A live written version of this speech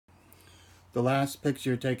The last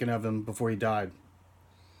picture taken of him before he died.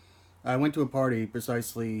 I went to a party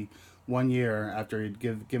precisely 1 year after he'd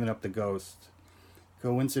given up the ghost.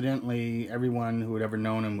 Coincidentally, everyone who had ever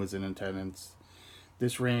known him was in attendance.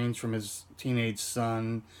 This ranged from his teenage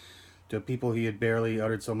son to people he had barely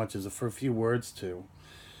uttered so much as a few words to.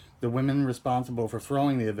 The women responsible for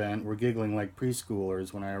throwing the event were giggling like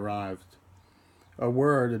preschoolers when I arrived. A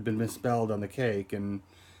word had been misspelled on the cake, and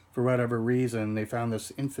for whatever reason, they found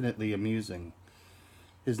this infinitely amusing.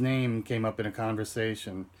 His name came up in a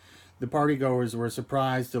conversation. The partygoers were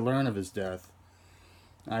surprised to learn of his death.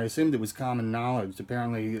 I assumed it was common knowledge.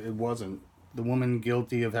 Apparently, it wasn't. The woman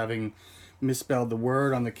guilty of having misspelled the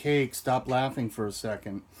word on the cake stopped laughing for a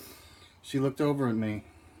second. She looked over at me.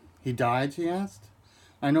 "He died?" she asked.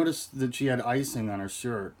 I noticed that she had icing on her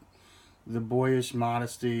shirt. The boyish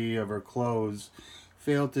modesty of her clothes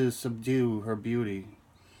failed to subdue her beauty.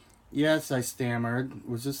 "Yes," I stammered.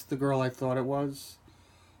 "Was this the girl I thought it was?"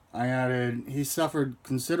 I added, "He suffered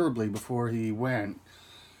considerably before he went."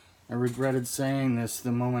 I regretted saying this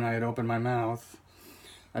the moment I had opened my mouth.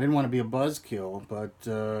 I didn't want to be a buzzkill, but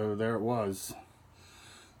there it was.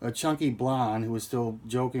 A chunky blonde who was still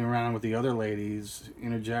joking around with the other ladies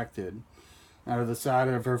interjected. Out of the side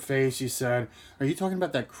of her face, she said, "Are you talking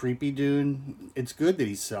about that creepy dude? It's good that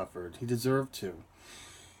he suffered. He deserved to.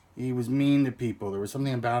 He was mean to people. There was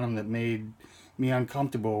something about him that made me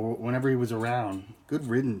uncomfortable whenever he was around. Good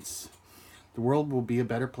riddance. The world will be a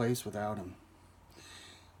better place without him."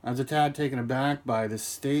 I was a tad taken aback by this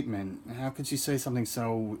statement. How could she say something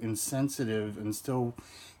so insensitive and still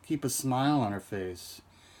keep a smile on her face?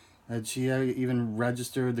 Had she even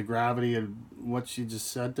registered the gravity of what she just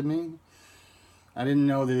said to me? I didn't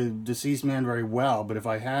know the deceased man very well, but if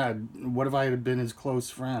I had, what if I had been his close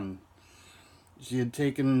friend? She had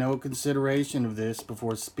taken no consideration of this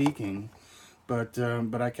before speaking, but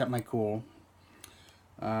I kept my cool.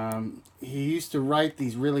 He used to write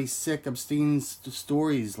these really sick, obscene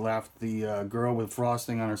stories, laughed the girl with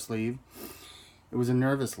frosting on her sleeve. It was a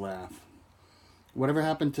nervous laugh. Whatever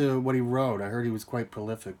happened to what he wrote? I heard he was quite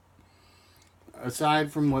prolific.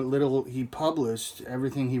 Aside from what little he published,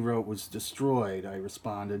 everything he wrote was destroyed, I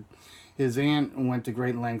responded. His aunt went to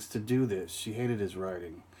great lengths to do this. She hated his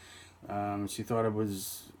writing. She thought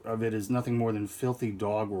of it as nothing more than filthy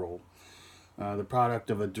doggerel, the product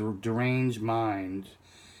of a deranged mind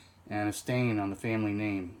and a stain on the family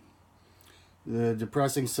name. The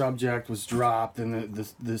depressing subject was dropped, and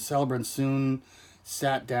the celebrant soon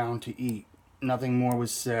sat down to eat. Nothing more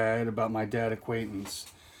was said about my dead acquaintance.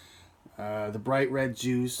 The bright red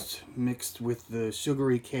juice mixed with the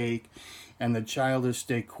sugary cake and the childish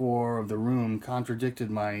decor of the room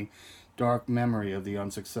contradicted my dark memory of the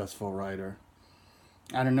unsuccessful writer.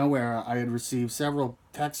 Out of nowhere, I had received several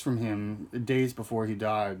texts from him days before he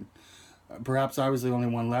died. Perhaps I was the only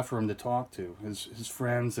one left for him to talk to. His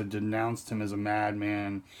friends had denounced him as a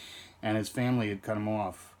madman, and his family had cut him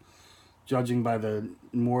off. Judging by the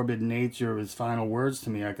morbid nature of his final words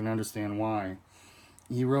to me, I can understand why.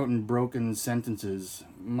 He wrote in broken sentences.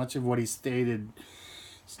 Much of what he stated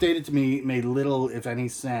to me made little, if any,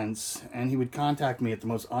 sense, and he would contact me at the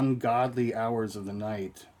most ungodly hours of the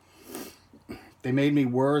night. "They made me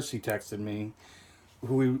worse," he texted me.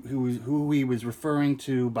 Who he was referring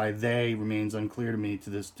to by "they" remains unclear to me to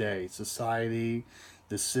this day. Society,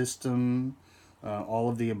 the system, all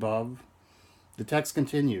of the above. The text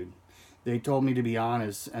continued. "They told me to be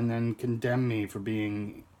honest and then condemned me for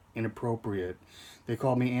being inappropriate. They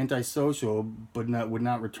called me antisocial, but would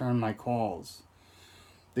not return my calls.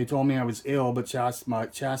 They told me I was ill, but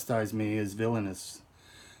chastised me as villainous.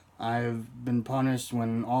 I have been punished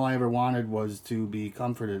when all I ever wanted was to be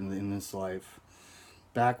comforted in this life.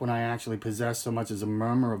 Back when I actually possessed so much as a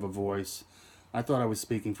murmur of a voice, I thought I was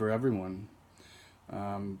speaking for everyone.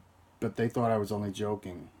 But they thought I was only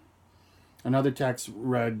joking." Another text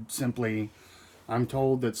read simply, "I'm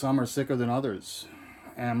told that some are sicker than others.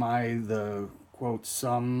 Am I the, quote,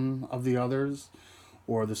 sum of the others,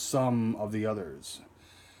 or the sum of the others?"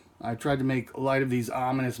 I tried to make light of these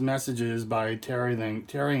ominous messages by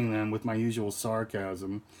tarrying them with my usual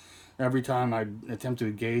sarcasm. Every time I'd attempt to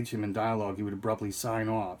engage him in dialogue, he would abruptly sign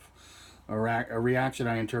off, a reaction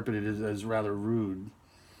I interpreted as rather rude.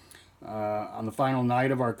 On the final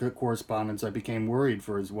night of our correspondence, I became worried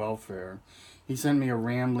for his welfare. He sent me a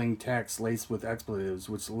rambling text laced with expletives,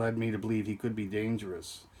 which led me to believe he could be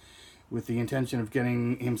dangerous. With the intention of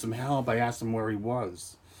getting him some help, I asked him where he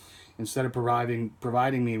was. Instead of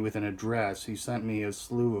providing me with an address, he sent me a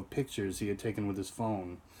slew of pictures he had taken with his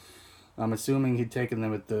phone. I'm assuming he'd taken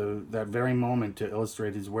them at that very moment to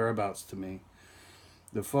illustrate his whereabouts to me.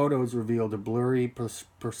 The photos revealed a blurry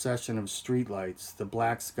procession of streetlights, the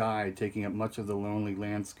black sky taking up much of the lonely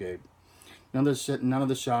landscape. None of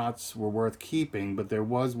the shots were worth keeping, but there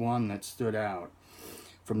was one that stood out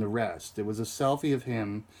from the rest. It was a selfie of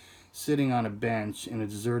him sitting on a bench in a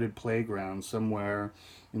deserted playground somewhere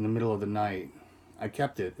in the middle of the night. I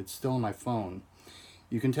kept it. It's still on my phone.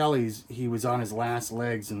 You can tell he was on his last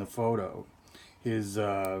legs in the photo. His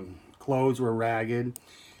clothes were ragged.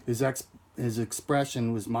 His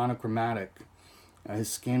expression was monochromatic.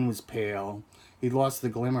 His skin was pale. He'd lost the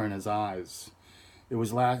glimmer in his eyes. It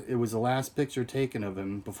was the last picture taken of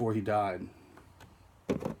him before he died.